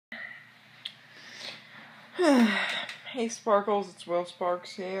Hey Sparkles, it's Will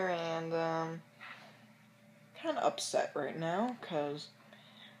Sparks here, and kind of upset right now, cause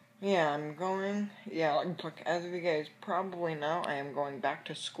like as you guys probably know, I am going back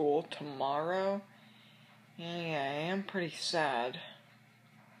to school tomorrow, and yeah, I am pretty sad.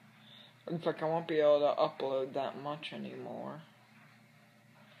 Looks like I won't be able to upload that much anymore,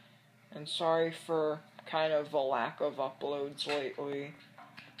 and sorry for kind of the lack of uploads lately.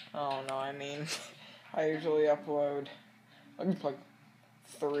 Oh no, I mean, I usually upload like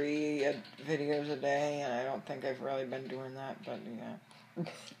 3 videos a day, and I don't think I've really been doing that, but yeah.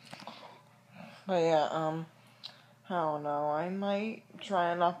 But yeah, I don't know, I might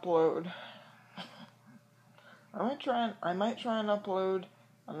try and upload, I might try and upload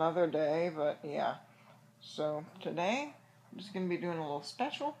another day, but yeah. So, today, I'm just gonna be doing a little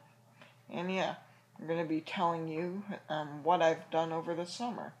special, and yeah, I'm gonna be telling you, what I've done over the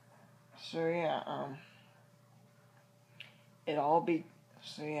summer. So yeah, it all began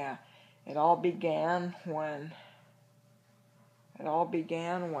when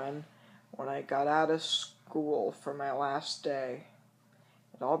I got out of school for my last day.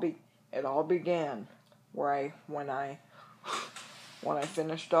 It all began when I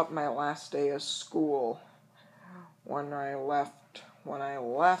finished up my last day of school. When I left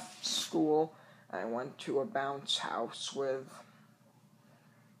school, I went to a bounce house with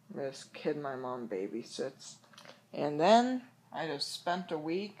this kid my mom babysits. And then I just spent a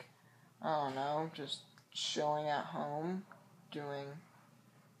week, I don't know, just chilling at home, doing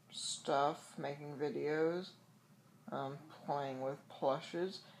stuff, making videos, playing with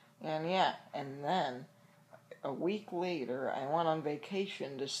plushes, and then a week later, I went on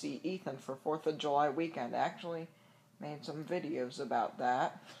vacation to see Ethan for 4th of July weekend. I actually made some videos about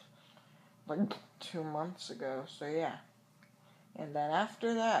that, like 2 months ago, so yeah. And then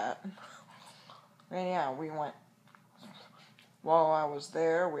after that, while I was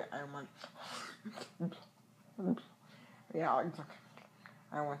there, I went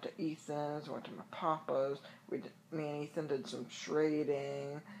to Ethan's, went to my papa's. Me and Ethan did some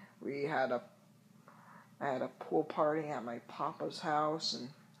trading. I had a pool party at my papa's house and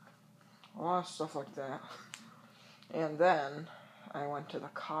a lot of stuff like that. And then I went to the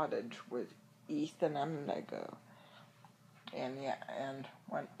cottage with Ethan and Nego. And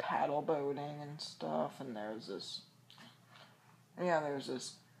went paddle boating and stuff. And there's this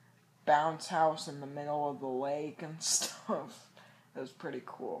bounce house in the middle of the lake and stuff. It was pretty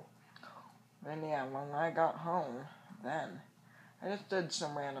cool. And when I got home, then I just did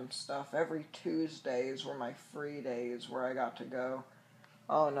some random stuff. Every Tuesdays were my free days where I got to go,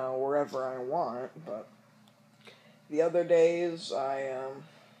 wherever I want. But the other days I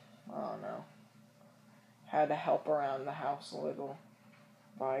had to help around the house a little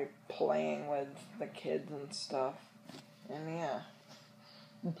by playing with the kids and stuff. And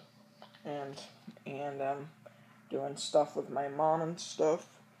doing stuff with my mom and stuff.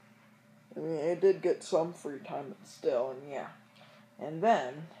 I mean, I did get some free time, but still, and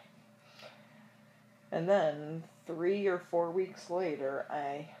then 3 or 4 weeks later,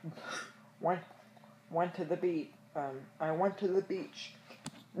 I went to the beach.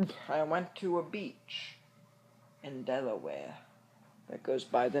 I went to a beach in Delaware that goes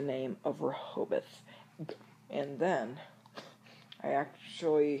by the name of Rehoboth. And then I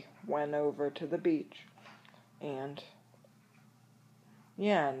actually went over to the beach, and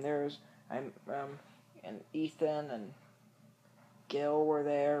and Ethan and Gil were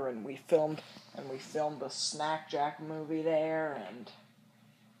there, and we filmed the Snack Jack movie there, and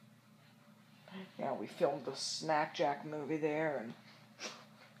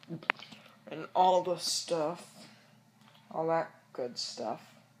and all the stuff, all that good stuff.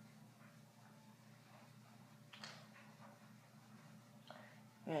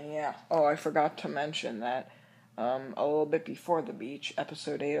 And I forgot to mention that a little bit before the beach,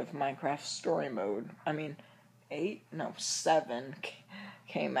 episode 8 of Minecraft Story Mode, 7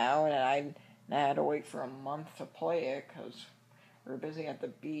 came out, and I had to wait for a month to play it, because we were busy at the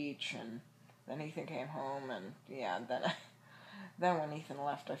beach, and then Ethan came home, and then when Ethan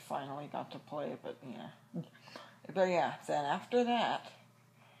left, I finally got to play it, then after that,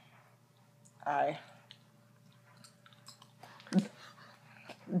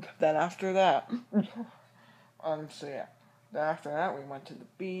 Then after that, we went to the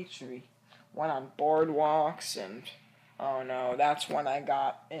beach, we went on boardwalks, and that's when I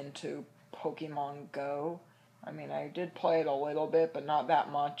got into Pokemon Go. I mean, I did play it a little bit, but not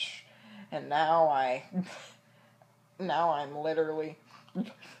that much, and now I'm literally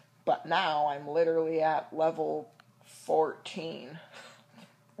at level 14.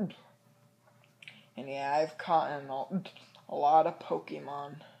 And yeah, I've caught in a lot of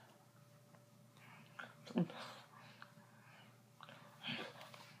Pokemon.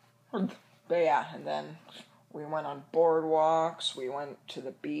 But yeah, and then we went on boardwalks, we went to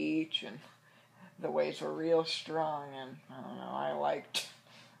the beach, and the waves were real strong, and I don't know, I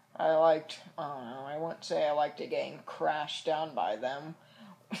don't know, I wouldn't say I liked it getting crashed down by them,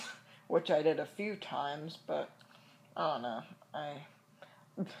 which I did a few times, but I don't know,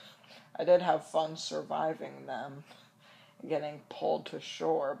 I did have fun surviving them, getting pulled to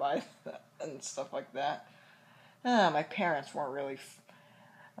shore by and stuff like that. My parents weren't really,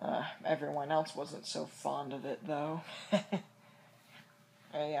 everyone else wasn't so fond of it, though.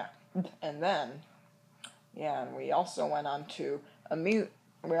 Yeah, and then, yeah, and we also went an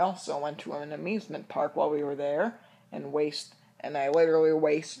amusement park while we were there, and I literally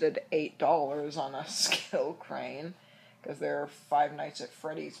wasted $8 on a skill crane, because there were Five Nights at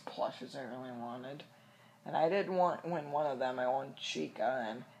Freddy's plushes I really wanted. And I did win one of them. I won Chica,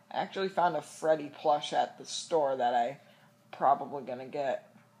 and I actually found a Freddy plush at the store that I probably gonna get.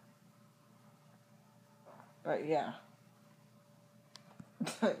 But yeah.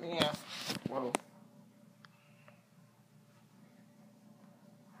 Yeah. Whoa.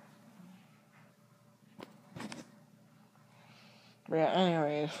 But yeah,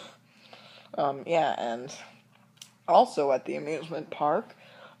 anyways. Yeah, and also at the amusement park,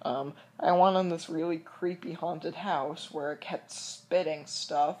 I went on this really creepy haunted house where it kept spitting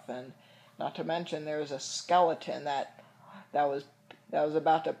stuff, and not to mention there was a skeleton that was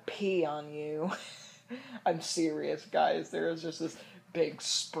about to pee on you. I'm serious, guys. There was just this big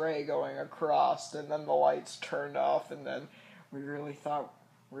spray going across, and then the lights turned off, and then we really thought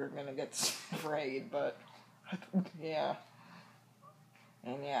we were gonna get sprayed, but yeah.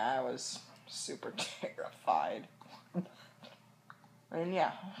 And yeah, I was super terrified. And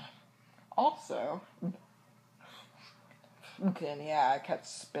yeah, also, and yeah, I kept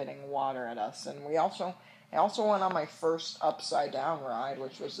spitting water at us, and I also went on my first upside down ride,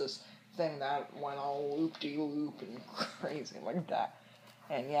 which was this thing that went all loop-de-loop and crazy like that.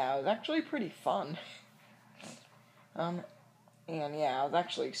 And yeah, it was actually pretty fun. And yeah, I was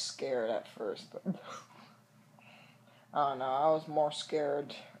actually scared at first, but I don't know, I was more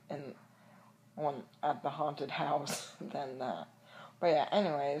scared at the haunted house than that. But yeah,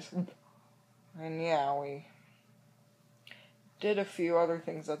 anyways, and yeah, we did a few other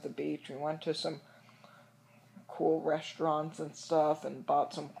things at the beach. We went to some cool restaurants and stuff, and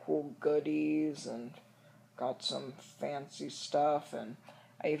bought some cool goodies, and got some fancy stuff, and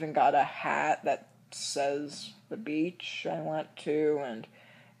I even got a hat that says the beach I went to, and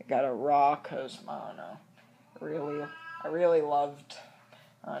I got a rock, because, I don't know, I really loved,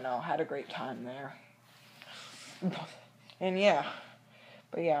 I don't know, had a great time there. And yeah,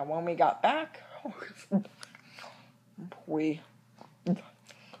 but yeah, when we got back,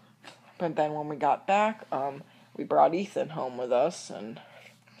 but then when we got back, we brought Ethan home with us, and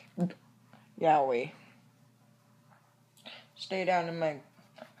yeah, we stayed I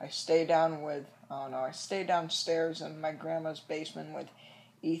stayed downstairs in my grandma's basement with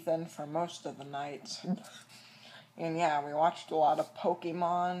Ethan for most of the nights. And yeah, we watched a lot of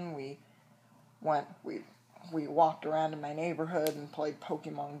Pokemon. We walked around in my neighborhood and played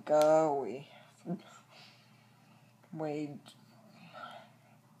Pokemon Go.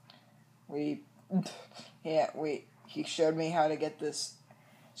 He showed me how to get this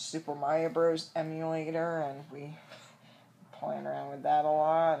Super Mario Bros. Emulator, and we playing around with that a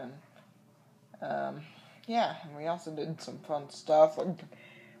lot, and yeah, and we also did some fun stuff.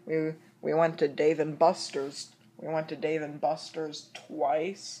 We went to Dave and Buster's. We went to Dave and Buster's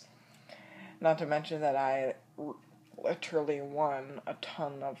twice. Not to mention that I literally won a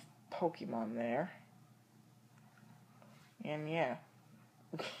ton of Pokemon there. And yeah,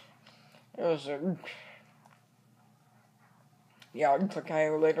 it was I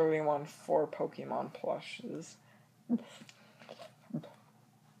literally won 4 Pokemon plushes.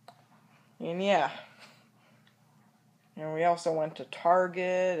 And yeah. And we also went to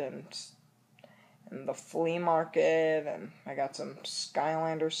Target and the flea market, and I got some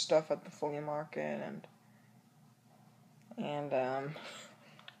Skylander stuff at the flea market, and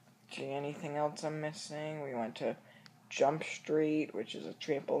anything else I'm missing? We went to Jump Street, which is a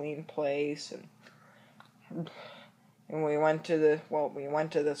trampoline place, and we went to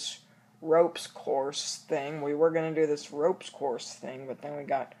this ropes course thing. We were going to do this ropes course thing, but then we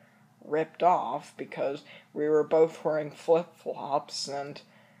got ripped off because we were both wearing flip-flops, and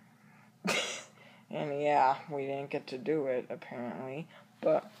and yeah, we didn't get to do it, apparently.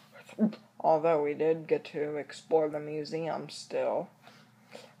 But although we did get to explore the museum still.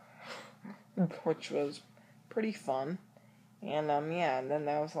 which was pretty fun. And yeah, and then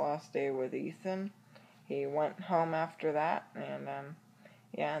that was the last day with Ethan. He went home after that, and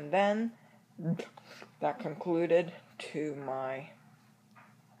yeah, and then that concluded to my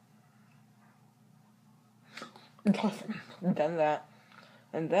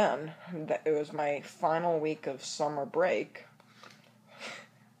it was my final week of summer break.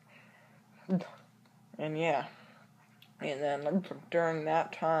 And yeah, and then during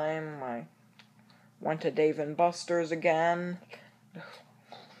that time I went to Dave & Buster's again.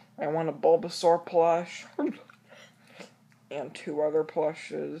 I won a Bulbasaur plush and 2 other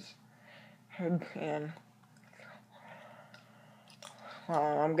plushes, and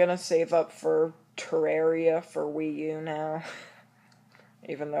I'm gonna save up for Terraria for Wii U now.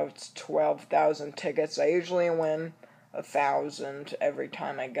 Even though it's 12,000 tickets, I usually win 1,000 every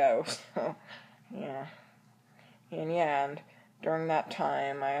time I go. So yeah, and during that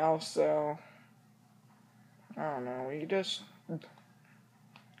time I also, we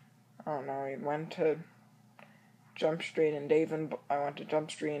went to Jump Street and I went to Jump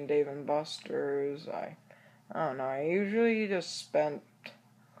Street and Dave & Buster's. I usually just spent,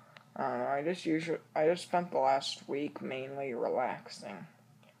 I just spent the last week mainly relaxing.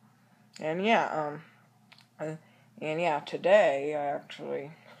 And yeah, today I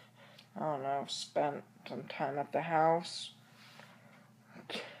actually, spent some time at the house.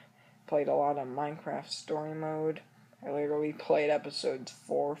 Played a lot of Minecraft Story Mode. I literally played episodes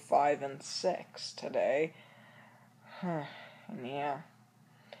 4, 5, and 6 today. And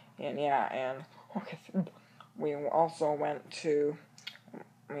we also went to,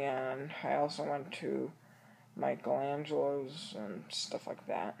 I also went to Michelangelo's and stuff like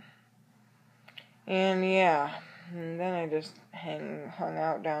that. And yeah, and then I just hung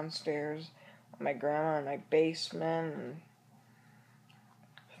out downstairs with my grandma in my basement,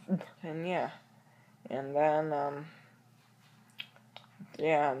 and yeah, and then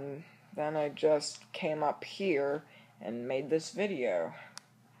and then I just came up here and made this video.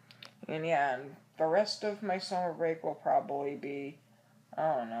 And yeah, and the rest of my summer break will probably be,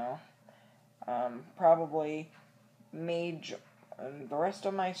 probably the rest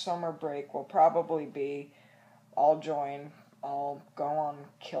of my summer break will probably be, I'll go on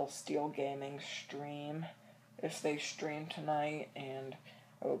Kill Steel Gaming stream if they stream tonight, and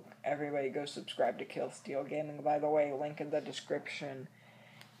everybody go subscribe to Kill Steel Gaming, by the way, link in the description.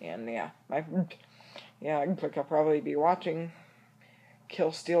 And yeah, I'll probably be watching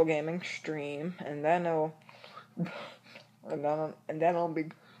Kill Steel Gaming stream, and then I'll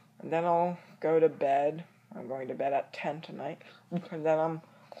go to bed. I'm going to bed at 10 tonight, and then I'm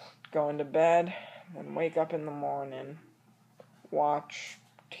going to bed, and wake up in the morning, watch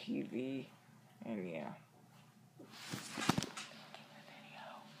TV, and yeah.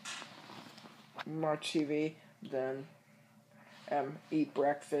 Watch TV, then eat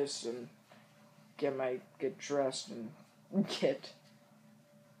breakfast, and get dressed, and get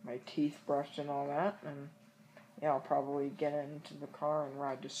my teeth brushed and all that, and yeah, I'll probably get into the car and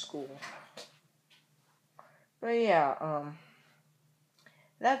ride to school. But yeah,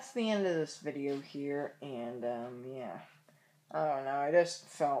 that's the end of this video here, and yeah, I don't know, I just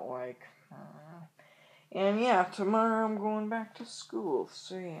felt like, and yeah, tomorrow I'm going back to school,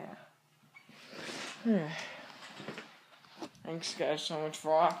 so yeah. Thanks guys so much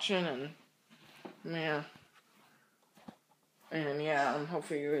for watching, and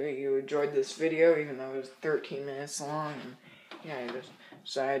hopefully you enjoyed this video, even though it was 13 minutes long, and yeah, I just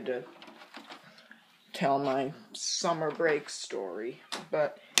decided to tell my summer break story.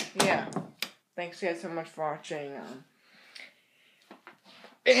 But yeah, thanks guys so much for watching,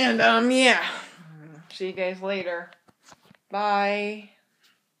 and yeah, see you guys later. Bye.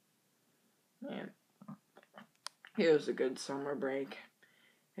 Man, it was a good summer break.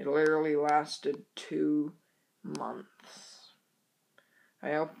 It literally lasted 2 months.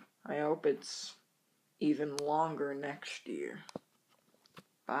 I hope it's even longer next year.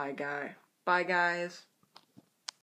 Bye guys.